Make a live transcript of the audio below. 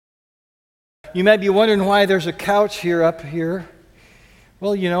you might be wondering why there's a couch up here.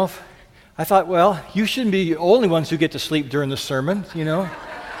 Well, I thought, well, you shouldn't be the only ones who get to sleep during the sermon,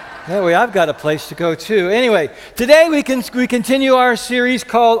 That way I've got a place to go too. Anyway, today we continue our series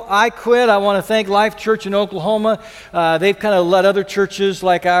called I Quit. I want to thank Life Church in Oklahoma. They've kind of let other churches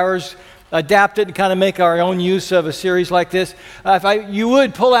like ours adapt it and kind of make our own use of a series like this. You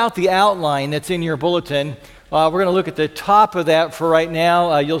would pull out the outline that's in your bulletin. We're going to look at the top of that for right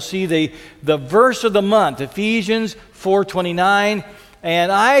now. You'll see the verse of the month, Ephesians 4:29.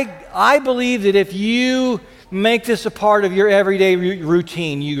 And I believe that if you make this a part of your everyday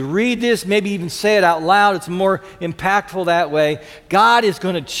routine, you read this, maybe even say it out loud, it's more impactful that way. God is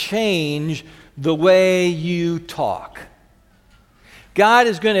going to change the way you talk. God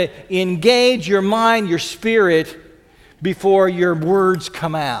is going to engage your mind, your spirit, before your words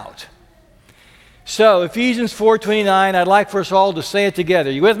come out. So, Ephesians 4:29, I'd like for us all to say it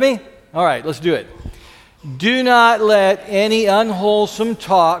together. You with me? All right, let's do it. Do not let any unwholesome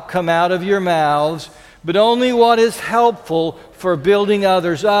talk come out of your mouths, but only what is helpful for building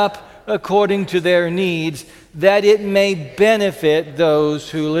others up according to their needs, that it may benefit those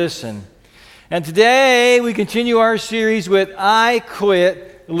who listen. And today we continue our series with I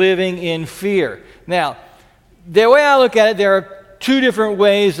Quit Living in Fear. Now, the way I look at it, there are two different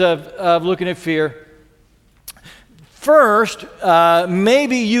ways of looking at fear. First,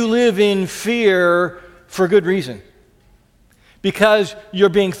 maybe you live in fear for good reason. Because you're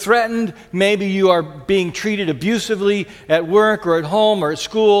being threatened, maybe you are being treated abusively at work or at home or at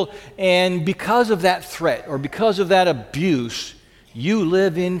school, and because of that threat or because of that abuse, you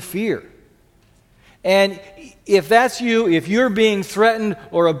live in fear. And if that's you, if you're being threatened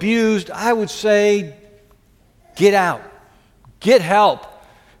or abused, I would say, get out, get help,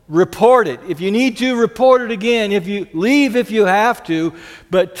 report it. If you need to, report it again. If you leave, if you have to,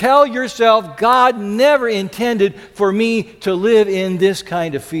 but tell yourself, God never intended for me to live in this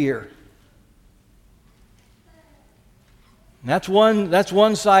kind of fear. That's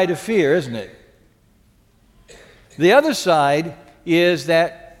one side of fear, isn't it? The other side is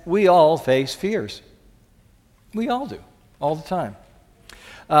that we all face fears. We all do, all the time.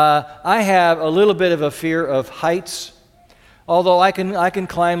 I have a little bit of a fear of heights. Although I can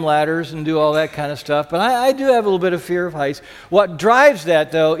climb ladders and do all that kind of stuff, but I do have a little bit of fear of heights. What drives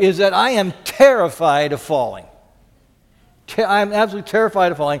that, though, is that I am terrified of falling. I'm absolutely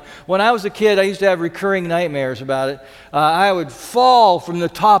terrified of falling. When I was a kid, I used to have recurring nightmares about it. I would fall from the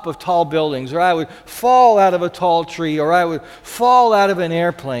top of tall buildings, or I would fall out of a tall tree, or I would fall out of an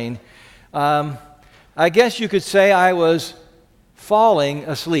airplane. I guess you could say I was falling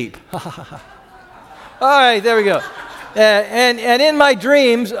asleep. All right, there we go. And in my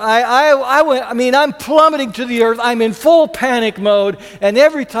dreams, I'm plummeting to the earth. I'm in full panic mode. And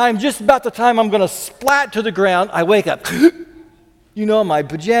every time, just about the time I'm going to splat to the ground, I wake up. My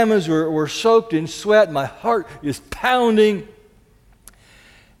pajamas were soaked in sweat. My heart is pounding.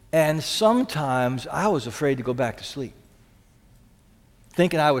 And sometimes I was afraid to go back to sleep,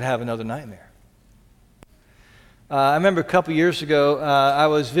 thinking I would have another nightmare. I remember a couple years ago, I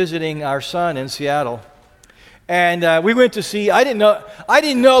was visiting our son in Seattle. And we went to see, I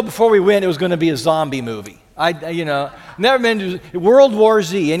didn't know before we went it was going to be a zombie movie. Never been to World War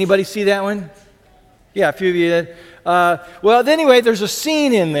Z. Anybody see that one? Yeah, a few of you did. Well, anyway, there's a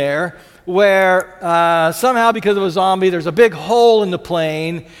scene in there where somehow because of a zombie, there's a big hole in the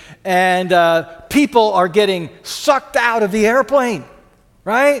plane, and people are getting sucked out of the airplane,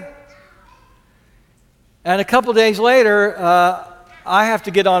 right? And a couple days later, I have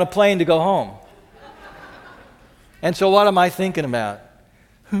to get on a plane to go home. And so what am I thinking about?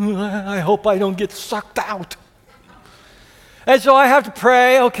 I hope I don't get sucked out. And so I have to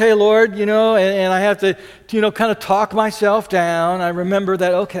pray, okay, Lord, and I have to, kind of talk myself down. I remember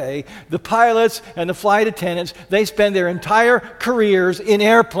that, okay, the pilots and the flight attendants, they spend their entire careers in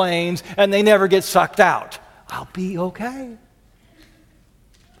airplanes and they never get sucked out. I'll be okay.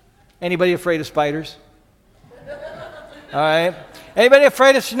 Anybody afraid of spiders? All right. Anybody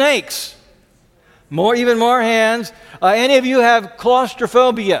afraid of snakes? Even more hands. Any of you have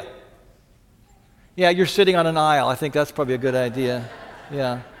claustrophobia? Yeah, you're sitting on an aisle. I think that's probably a good idea.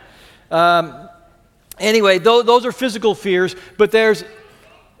 Yeah. Anyway, those are physical fears, but there's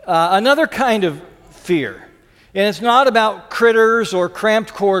another kind of fear. And it's not about critters or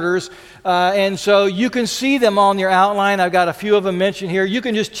cramped quarters. And so you can see them on your outline. I've got a few of them mentioned here. You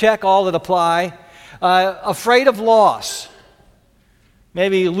can just check all that apply. Afraid of loss.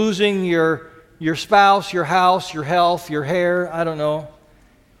 Maybe losing your spouse, your house, your health, your hair, I don't know.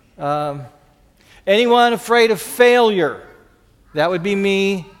 Anyone afraid of failure? That would be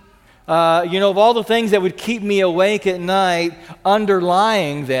me. Of all the things that would keep me awake at night,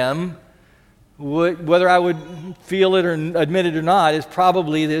 underlying them, whether I would feel it or admit it or not, is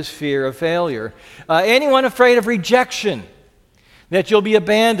probably this fear of failure. Anyone afraid of rejection, that you'll be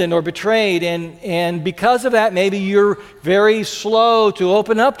abandoned or betrayed, and because of that, maybe you're very slow to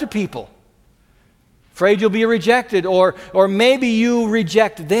open up to people. Afraid you'll be rejected, or maybe you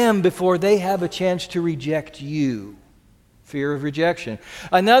reject them before they have a chance to reject you. Fear of rejection.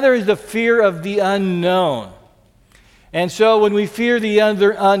 Another is the fear of the unknown. And so when we fear the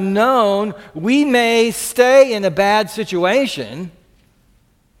unknown, we may stay in a bad situation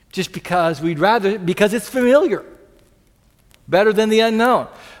just because because it's familiar, better than the unknown.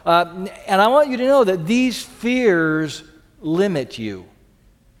 And I want you to know that these fears limit you.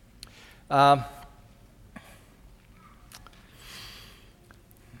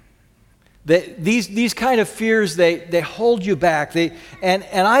 These kind of fears, they hold you back. And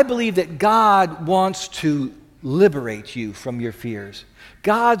I believe that God wants to liberate you from your fears.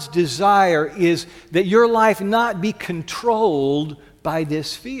 God's desire is that your life not be controlled by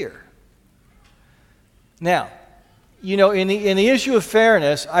this fear. Now, in the issue of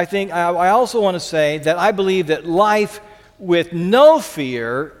fairness, I also want to say that I believe that life with no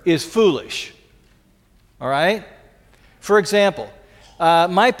fear is foolish. All right? For example,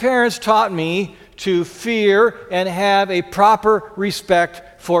 my parents taught me to fear and have a proper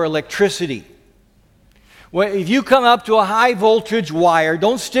respect for electricity. If you come up to a high voltage wire,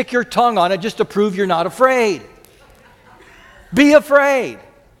 don't stick your tongue on it just to prove you're not afraid. Be afraid.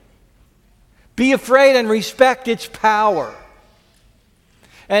 Be afraid and respect its power.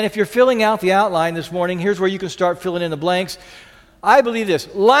 And if you're filling out the outline this morning, here's where you can start filling in the blanks. I believe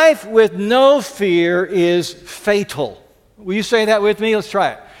this: life with no fear is fatal. Will you say that with me? Let's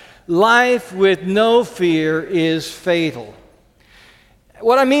try it. Life with no fear is fatal.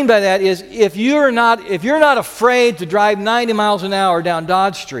 What I mean by that is if you're not afraid to drive 90 miles an hour down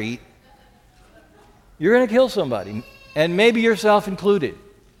Dodge Street, you're going to kill somebody, and maybe yourself included.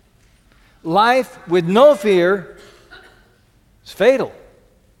 Life with no fear is fatal.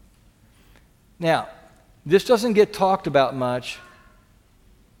 Now, this doesn't get talked about much,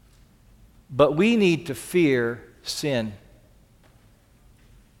 but we need to fear sin.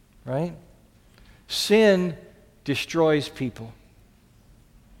 Right? Sin destroys people.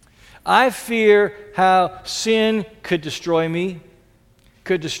 I fear how sin could destroy me,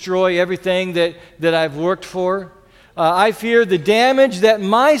 could destroy everything that I've worked for. I fear the damage that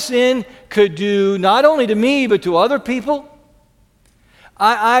my sin could do not only to me but to other people.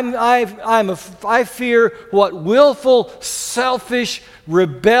 I fear what willful, selfish,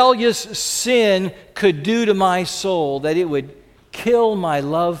 rebellious sin could do to my soul, that it would kill my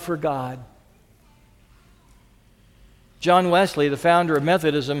love for God. John Wesley, the founder of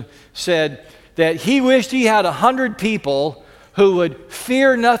Methodism, said that he wished he had 100 people who would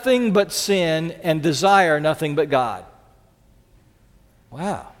fear nothing but sin and desire nothing but God.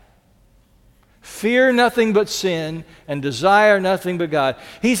 Wow. Fear nothing but sin and desire nothing but God.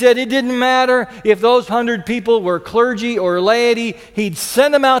 He said it didn't matter if those 100 people were clergy or laity. He'd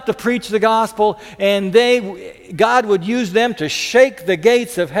send them out to preach the gospel, and God would use them to shake the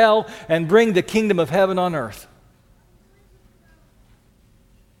gates of hell and bring the kingdom of heaven on earth.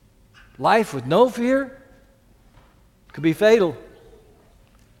 Life with no fear could be fatal.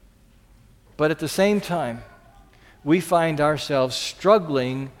 But at the same time, we find ourselves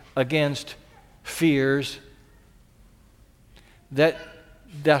struggling against fears that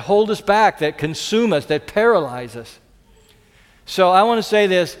hold us back, that consume us, that paralyze us. So I want to say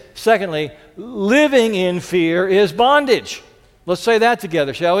this. Secondly, living in fear is bondage. Let's say that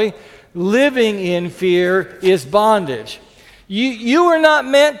together, shall we? Living in fear is bondage. You are not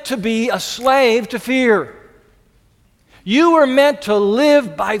meant to be a slave to fear. You were meant to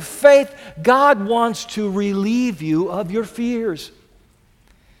live by faith. God wants to relieve you of your fears.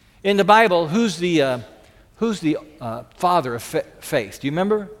 In the Bible, who's the father of faith? Do you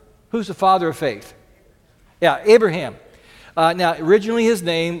remember? Who's the father of faith? Yeah, Abraham. Now, originally his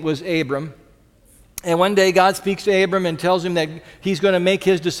name was Abram. And one day God speaks to Abram and tells him that he's going to make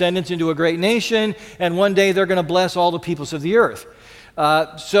his descendants into a great nation, and one day they're going to bless all the peoples of the earth.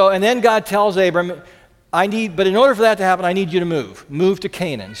 And then God tells Abram, but in order for that to happen, I need you to move to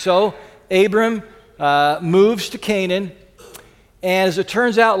Canaan. So Abram moves to Canaan, and as it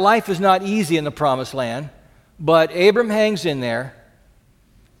turns out, life is not easy in the promised land, but Abram hangs in there,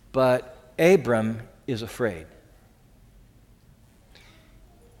 but Abram is afraid.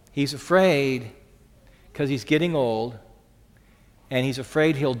 He's afraid because he's getting old, and he's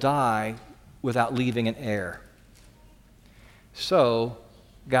afraid he'll die without leaving an heir. So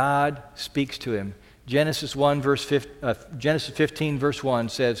God speaks to him. Genesis 15, verse 1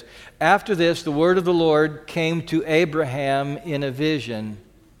 says, "After this, the word of the Lord came to Abraham in a vision.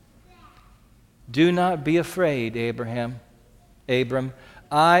 'Do not be afraid, Abram.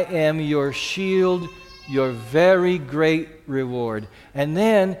 I am your shield, your very great reward.'" And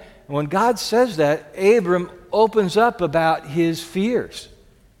then, when God says that, Abram opens up about his fears.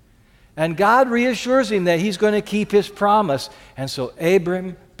 And God reassures him that he's going to keep his promise. And so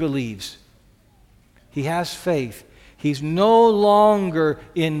Abram believes. He has faith. He's no longer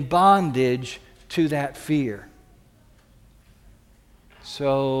in bondage to that fear.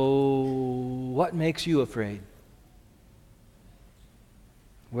 So, what makes you afraid?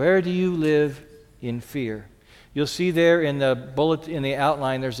 Where do you live in fear? You'll see there in the bullet, in the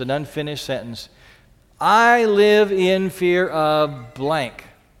outline, there's an unfinished sentence. I live in fear of blank.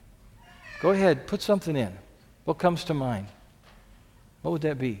 Go ahead, put something in. What comes to mind? What would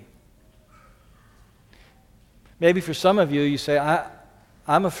that be? Maybe for some of you, you say,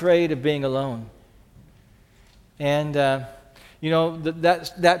 I'm afraid of being alone. And,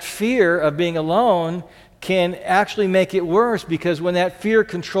 that fear of being alone can actually make it worse, because when that fear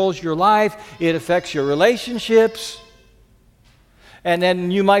controls your life, it affects your relationships, and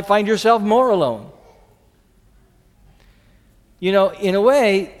then you might find yourself more alone. In a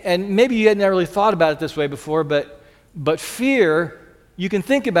way, and maybe you hadn't really thought about it this way before, but fear, you can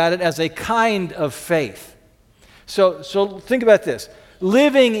think about it as a kind of faith. So think about this.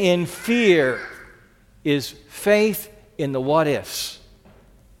 Living in fear is faith in the what-ifs.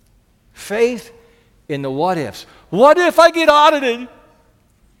 Faith in the what-ifs. What if I get audited?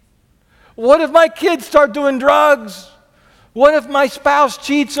 What if my kids start doing drugs? What if my spouse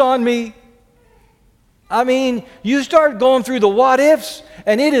cheats on me? I mean, you start going through the what-ifs,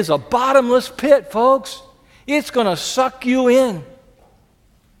 and it is a bottomless pit, folks. It's going to suck you in.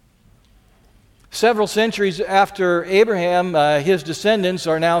 Several centuries after Abraham, his descendants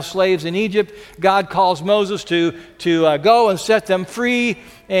are now slaves in Egypt. God calls Moses to go and set them free.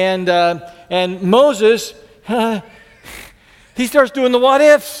 And Moses, he starts doing the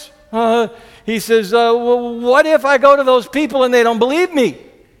what-ifs. He says, well, what if I go to those people and they don't believe me?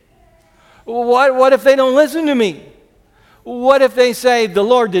 What if they don't listen to me? What if they say, the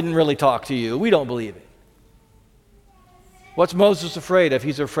Lord didn't really talk to you? We don't believe it. What's Moses afraid of?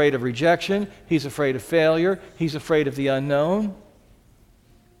 He's afraid of rejection. He's afraid of failure. He's afraid of the unknown.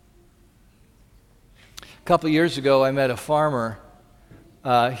 A couple of years ago, I met a farmer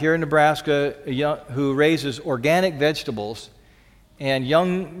here in Nebraska who raises organic vegetables, and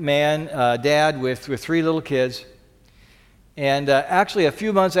young man, dad with 3 little kids. And actually, a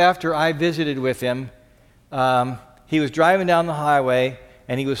few months after I visited with him, he was driving down the highway,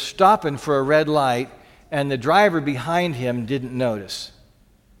 and he was stopping for a red light, and the driver behind him didn't notice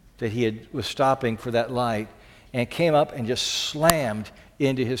that he was stopping for that light, and came up and just slammed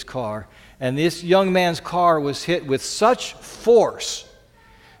into his car. And this young man's car was hit with such force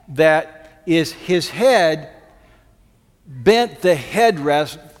that his head bent the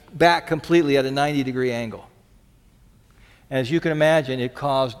headrest back completely at a 90-degree angle. As you can imagine, it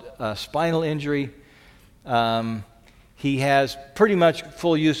caused a spinal injury. He has pretty much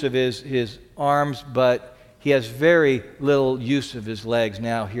full use of his arms, but he has very little use of his legs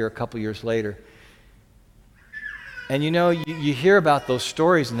now here a couple years later. And you hear about those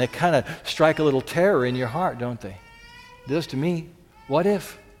stories, and they kind of strike a little terror in your heart, don't they? It does to me. What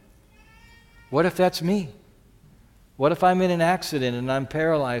if? What if that's me? What if I'm in an accident and I'm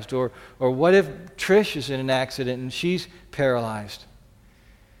paralyzed? Or what if Trish is in an accident and she's paralyzed?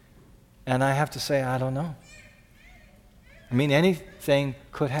 And I have to say, I don't know. I mean, anything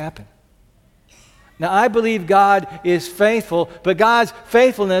could happen. Now, I believe God is faithful, but God's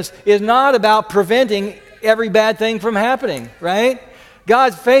faithfulness is not about preventing every bad thing from happening, right?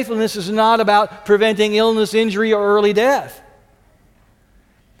 God's faithfulness is not about preventing illness, injury, or early death.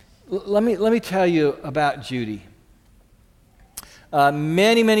 Let me tell you about Judy.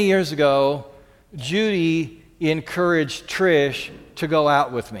 Many years ago, Judy encouraged Trish to go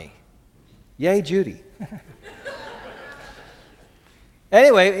out with me. Yay, Judy.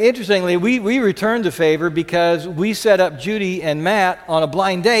 Anyway, interestingly, we returned the favor because we set up Judy and Matt on a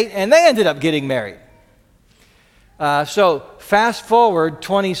blind date, and they ended up getting married. So fast forward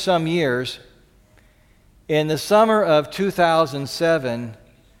 20-some years, in the summer of 2007,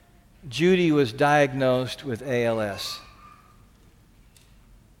 Judy was diagnosed with ALS.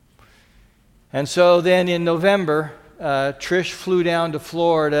 And so then in November, Trish flew down to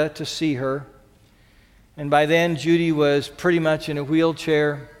Florida to see her. And by then, Judy was pretty much in a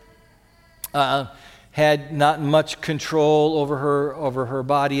wheelchair. had not much control over her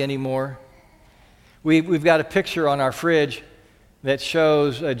body anymore. We've got a picture on our fridge that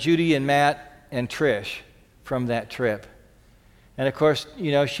shows Judy and Matt and Trish from that trip. And of course,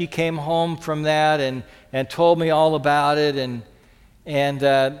 she came home from that and told me all about it.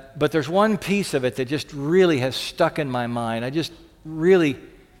 But there's one piece of it that just really has stuck in my mind. I just really,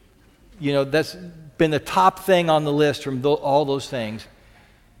 that's been the top thing on the list from all those things.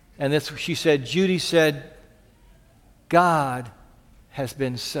 And she said, Judy said, God has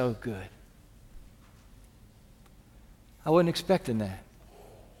been so good. I wasn't expecting that.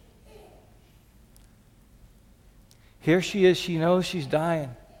 Here she is, she knows she's dying.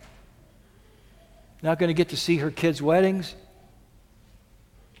 Not going to get to see her kids' weddings.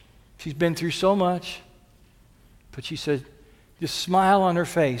 She's been through so much. But she said, this smile on her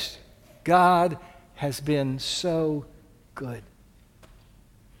face, God has been so good.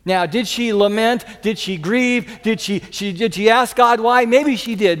 Now, did she lament? Did she grieve? Did she ask God why? Maybe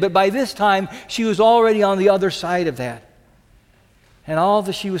she did, but by this time, she was already on the other side of that. And all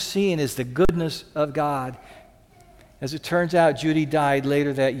that she was seeing is the goodness of God. As it turns out, Judy died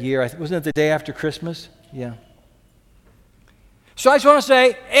later that year. Wasn't it the day after Christmas? Yeah. So I just want to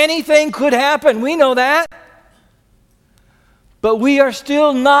say, anything could happen. We know that. But we are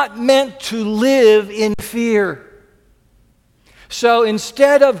still not meant to live in fear. So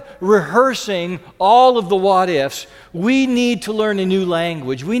instead of rehearsing all of the what ifs, we need to learn a new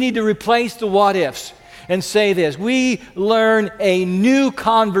language. We need to replace the what ifs and say this. We learn a new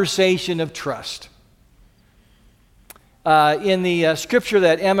conversation of trust. In the scripture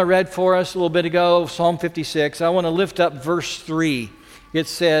that Emma read for us a little bit ago, Psalm 56, I want to lift up verse 3. It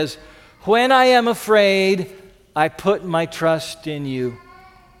says, when I am afraid, I put my trust in you.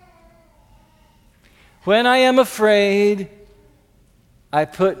 When I am afraid, I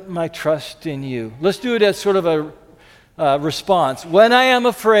put my trust in you. Let's do it as sort of a response. When I am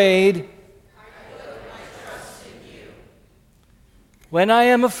afraid, I put my trust in you. When I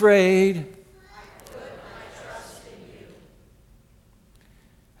am afraid, I put my trust in you.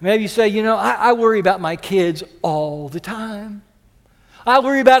 Maybe you say, I worry about my kids all the time. I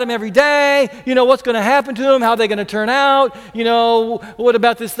worry about them every day. What's going to happen to them? How are they going to turn out? What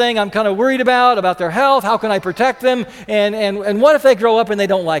about this thing I'm kind of worried about their health? How can I protect them? And what if they grow up and they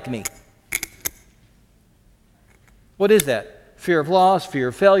don't like me? What is that? Fear of loss, fear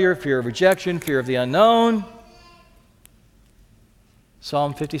of failure, fear of rejection, fear of the unknown.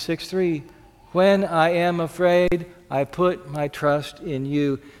 Psalm 56:3. When I am afraid, I put my trust in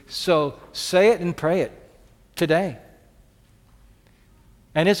you. So say it and pray it today.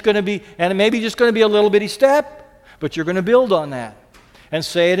 And it may be just going to be a little bitty step, but you're going to build on that. And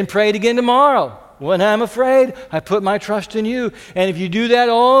say it and pray it again tomorrow. When I'm afraid, I put my trust in you. And if you do that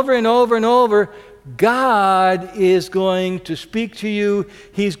over and over and over, God is going to speak to you.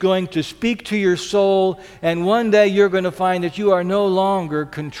 He's going to speak to your soul. And one day you're going to find that you are no longer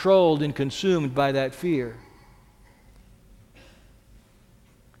controlled and consumed by that fear.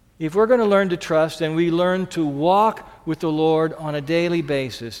 If we're going to learn to trust, and we learn to walk with the Lord on a daily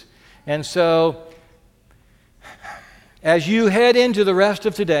basis. And so, as you head into the rest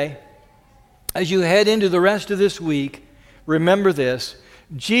of today, as you head into the rest of this week, remember this: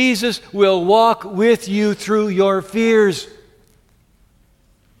 Jesus will walk with you through your fears.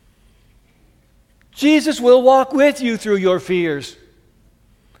 Jesus will walk with you through your fears.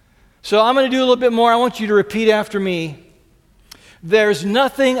 So I'm going to do a little bit more. I want you to repeat after me. There's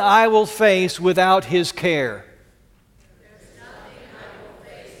nothing I will face without His care.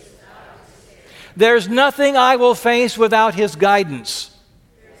 There's nothing I will face without His guidance.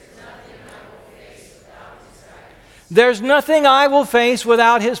 There's nothing I will face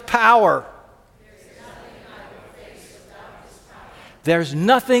without His power. There's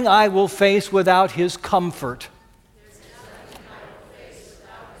nothing I will face without His comfort.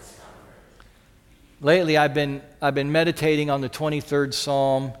 Lately, I've been meditating on the 23rd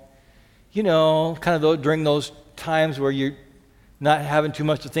Psalm. Kind of during those times where you're not having too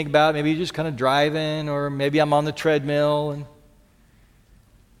much to think about. Maybe you're just kind of driving, or maybe I'm on the treadmill. And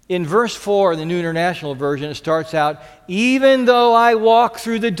in verse 4 in the New International Version, it starts out, even though I walk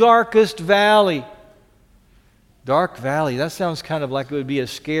through the darkest valley. Dark valley, that sounds kind of like it would be a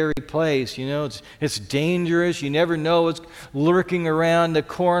scary place. It's dangerous. You never know what's lurking around the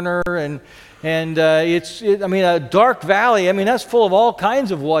corner. And a dark valley, that's full of all kinds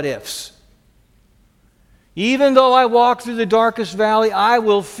of what ifs. Even though I walk through the darkest valley, I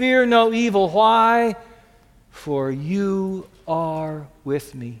will fear no evil. Why? For you are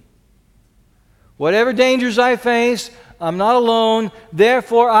with me. Whatever dangers I face, I'm not alone.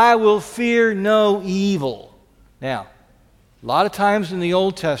 Therefore, I will fear no evil. Now, a lot of times in the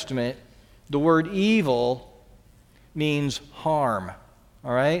Old Testament, the word evil means harm.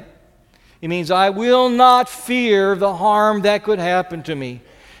 All right? It means I will not fear the harm that could happen to me.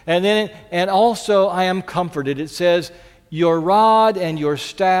 And also I am comforted. It says, your rod and your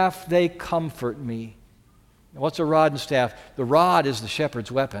staff, they comfort me. What's a rod and staff? The rod is the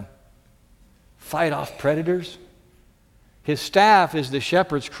shepherd's weapon. Fight off predators. His staff is the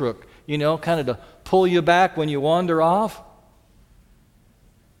shepherd's crook, kind of to pull you back when you wander off.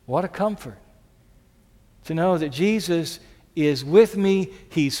 What a comfort to know that Jesus is with me.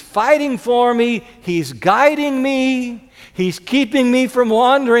 He's fighting for me. He's guiding me. He's keeping me from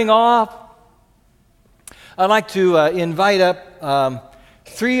wandering off. I'd like to invite up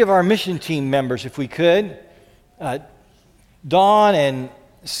 3 of our mission team members, if we could. Dawn and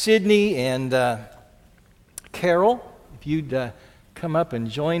Sydney and Carol, if you'd come up and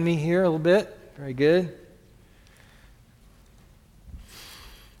join me here a little bit. Very good.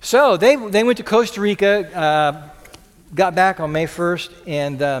 So they went to Costa Rica, got back on May 1st,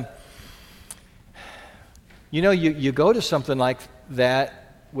 and you go to something like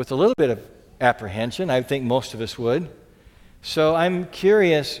that with a little bit of apprehension. I think most of us would. So I'm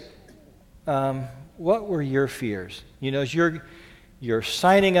curious, what were your fears? As you're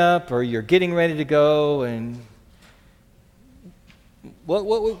signing up or you're getting ready to go, and what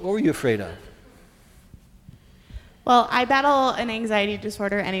were you afraid of? Well, I battle an anxiety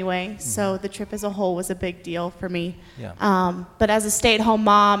disorder anyway, so the trip as a whole was a big deal for me. Yeah. But as a stay-at-home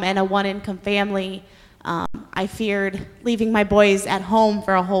mom and a one-income family, I feared leaving my boys at home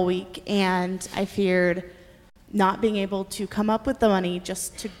for a whole week, and I feared not being able to come up with the money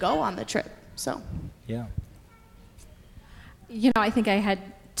just to go on the trip. So. Yeah. I think I had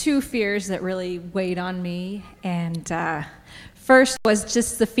 2 fears that really weighed on me, and first was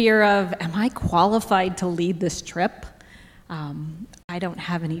just the fear of, am I qualified to lead this trip? I don't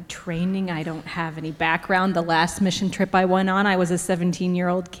have any training. I don't have any background. The last mission trip I went on, I was a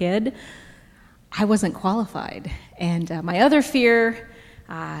 17-year-old kid. I wasn't qualified. And my other fear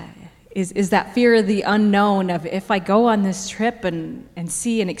is that fear of the unknown, of if I go on this trip and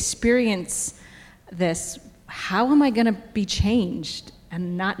see and experience this, how am I going to be changed?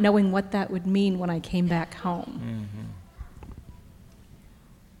 And not knowing what that would mean when I came back home. Mm-hmm.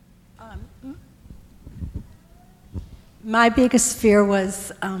 My biggest fear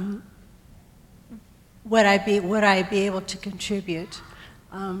was, would I be able to contribute?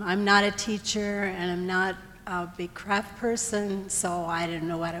 I'm not a teacher, and I'm not a big craft person, so I didn't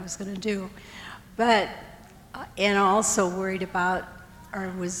know what I was going to do. But, and also worried about,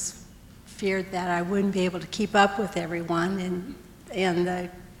 or was feared that I wouldn't be able to keep up with everyone and the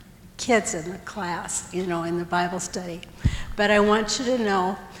kids in the class, in the Bible study. But I want you to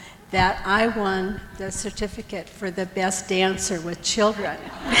know that I won the certificate for the best dancer with children.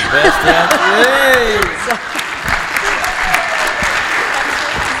 Best dancer.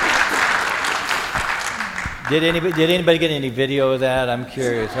 Did anybody get any video of that? I'm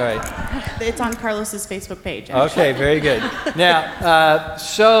curious. All right. It's on Carlos's Facebook page. Okay, very good. Now,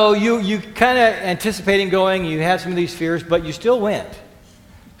 so you kind of anticipating going, you had some of these fears, but you still went.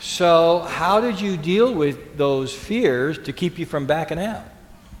 So how did you deal with those fears to keep you from backing out?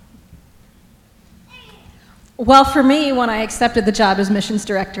 Well, for me, when I accepted the job as missions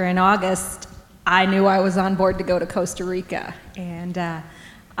director in August, I knew I was on board to go to Costa Rica. And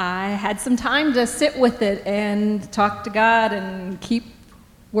I had some time to sit with it and talk to God and keep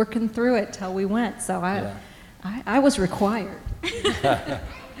working through it till we went. So I was required.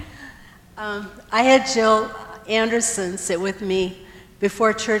 I had Jill Anderson sit with me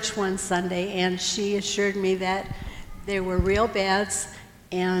before church one Sunday, and she assured me that there were real beds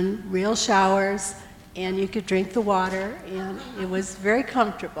and real showers, and you could drink the water, and it was very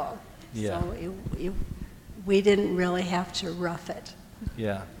comfortable. Yeah. So we didn't really have to rough it.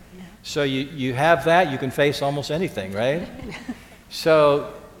 Yeah. So you have that, you can face almost anything, right?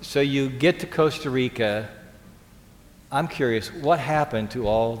 So you get to Costa Rica. I'm curious, what happened to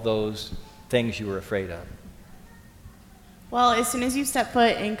all those things you were afraid of? Well, as soon as you step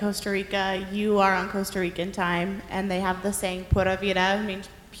foot in Costa Rica, you are on Costa Rican time, and they have the saying, pura vida, means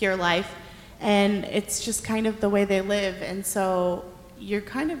pure life, and it's just kind of the way they live, and so you're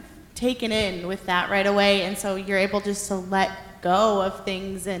kind of taken in with that right away, and so you're able just to let go of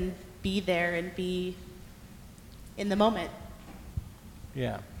things and be there and be in the moment.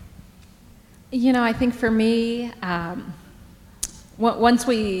 Yeah. I think for me, once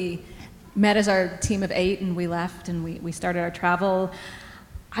we met as our team of 8 and we left and we started our travel,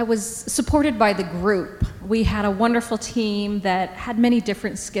 I was supported by the group. We had a wonderful team that had many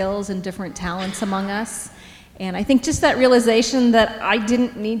different skills and different talents among us. And I think just that realization that I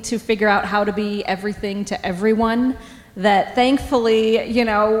didn't need to figure out how to be everything to everyone, that thankfully,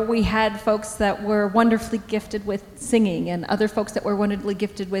 we had folks that were wonderfully gifted with singing, and other folks that were wonderfully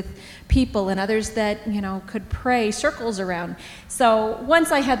gifted with people, and others that, could pray circles around. So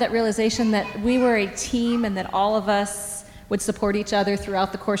once I had that realization that we were a team and that all of us would support each other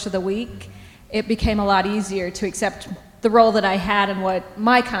throughout the course of the week, it became a lot easier to accept the role that I had and what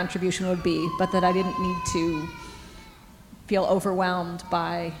my contribution would be, but that I didn't need to feel overwhelmed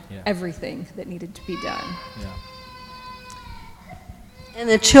by everything that needed to be done. Yeah. And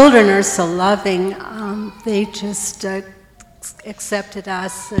the children are so loving. They just accepted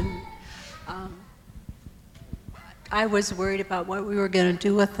us, and I was worried about what we were going to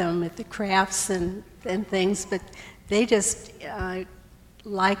do with them at the crafts and things, but they just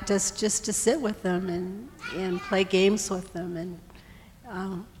liked us just to sit with them and play games with them,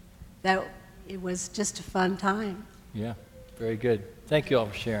 and that it was just a fun time. Yeah, very good. Thank you all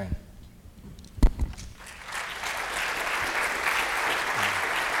for sharing.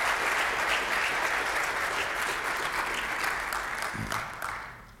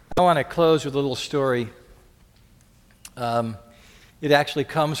 I want to close with a little story. It actually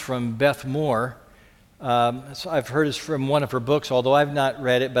comes from Beth Moore. So I've heard it from one of her books, although I've not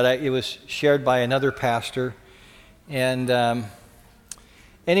read it, but it was shared by another pastor. And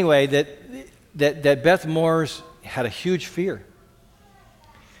anyway, that Beth Moore's had a huge fear.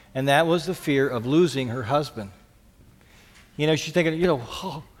 And that was the fear of losing her husband. She's thinking,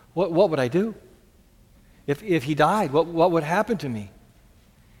 what would I do? If he died, what would happen to me?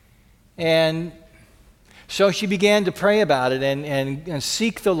 And so she began to pray about it and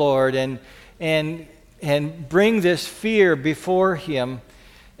seek the Lord and bring this fear before Him.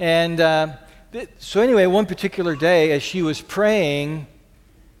 And so anyway, one particular day as she was praying,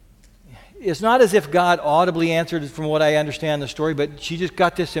 it's not as if God audibly answered from what I understand the story, but she just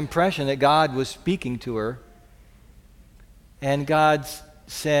got this impression that God was speaking to her. And God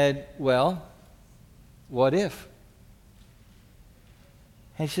said, well, what if?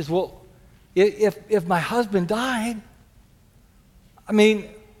 And she says, well, if my husband died,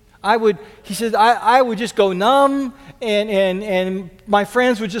 I would just go numb, and my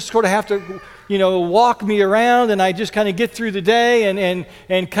friends would just sort of have to, walk me around, and I just kind of get through the day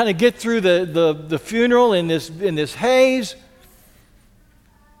and kind of get through the funeral in this haze.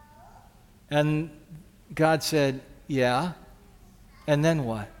 And God said, yeah, and then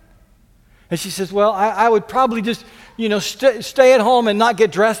what? And she says, well, I would probably just, stay at home and not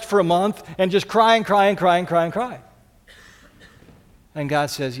get dressed for a month and just cry and cry and cry and cry and cry. And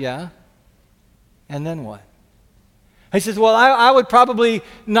God says, yeah, and then what? He says, well, I would probably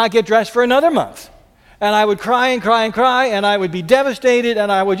not get dressed for another month. And I would cry and cry and cry, and I would be devastated,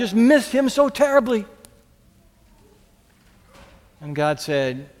 and I would just miss him so terribly. And God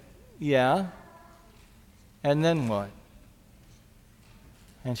said, yeah, and then what?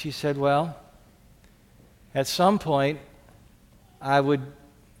 And she said, well, at some point, I would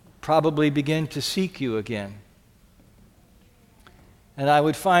probably begin to seek you again. And I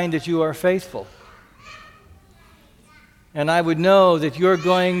would find that you are faithful. And I would know that you're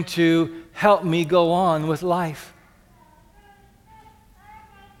going to help me go on with life.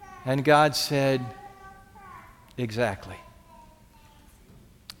 And God said, exactly.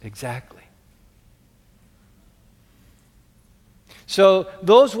 Exactly. So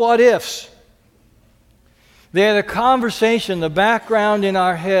those what-ifs, they're the conversation, the background in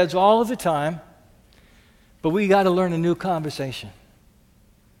our heads all of the time, but we got to learn a new conversation.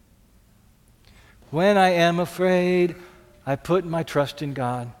 When I am afraid, I put my trust in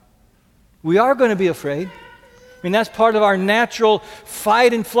God. We are going to be afraid. That's part of our natural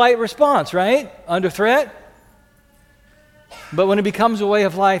fight and flight response, right? Under threat. But when it becomes a way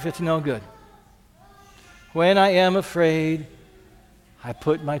of life, it's no good. When I am afraid, I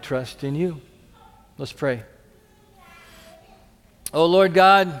put my trust in you. Let's pray. Oh, Lord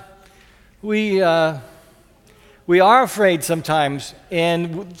God, we are afraid sometimes,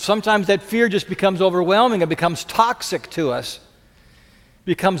 and sometimes that fear just becomes overwhelming. It becomes toxic to us,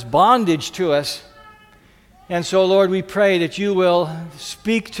 becomes bondage to us. And so, Lord, we pray that you will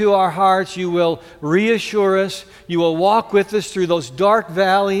speak to our hearts, you will reassure us, you will walk with us through those dark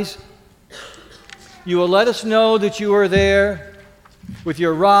valleys. You will let us know that you are there with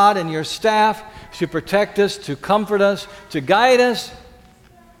your rod and your staff to protect us, to comfort us, to guide us,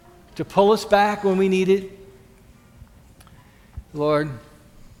 to pull us back when we need it. Lord,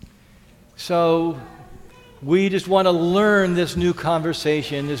 so We just want to learn this new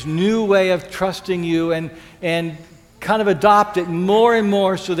conversation, this new way of trusting you, and kind of adopt it more and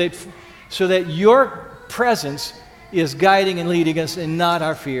more so that your presence is guiding and leading us and not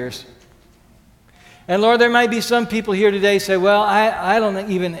our fears. And Lord, there might be some people here today say, well, I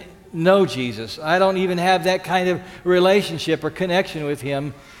don't even know Jesus. I don't even have that kind of relationship or connection with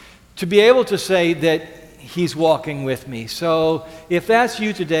him to be able to say that he's walking with me. So if that's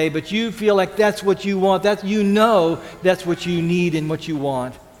you today, but you feel like that's what you want, that you know that's what you need and what you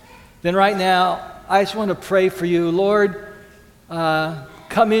want, then right now I just want to pray for you. Lord,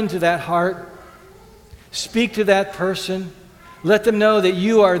 come into that heart. Speak to that person. Let them know that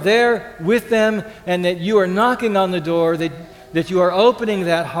you are there with them and that you are knocking on the door, that you are opening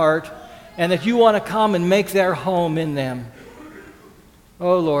that heart, and that you want to come and make their home in them.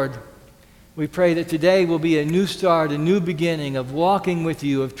 Oh, Lord, we pray that today will be a new start, a new beginning of walking with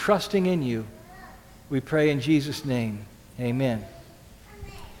you, of trusting in you. We pray in Jesus' name. Amen.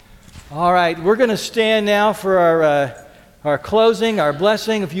 All right, we're going to stand now for our closing, our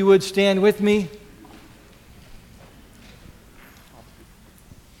blessing. If you would stand with me.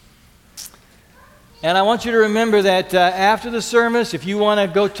 And I want you to remember that after the service, if you want to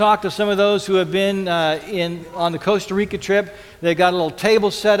go talk to some of those who have been on the Costa Rica trip, they got a little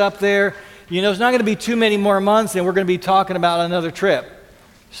table set up there. You know, it's not going to be too many more months, and we're going to be talking about another trip.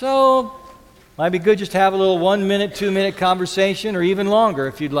 So, might be good just to have a little 1 minute, 2 minute conversation, or even longer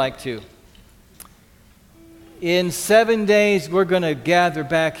if you'd like to. In 7 days, we're going to gather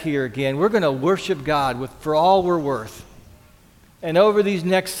back here again. We're going to worship God for all we're worth. And over these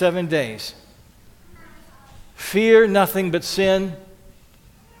next 7 days, fear nothing but sin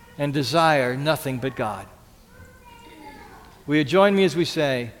and desire nothing but God. Will you join me as we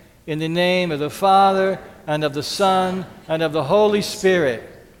say, in the name of the Father, and of the Son, and of the Holy Spirit.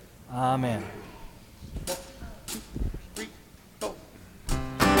 Amen.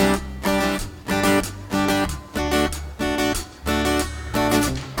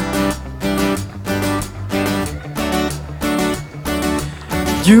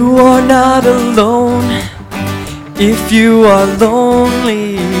 You are not alone. If you are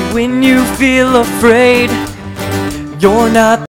lonely, when you feel afraid, you're not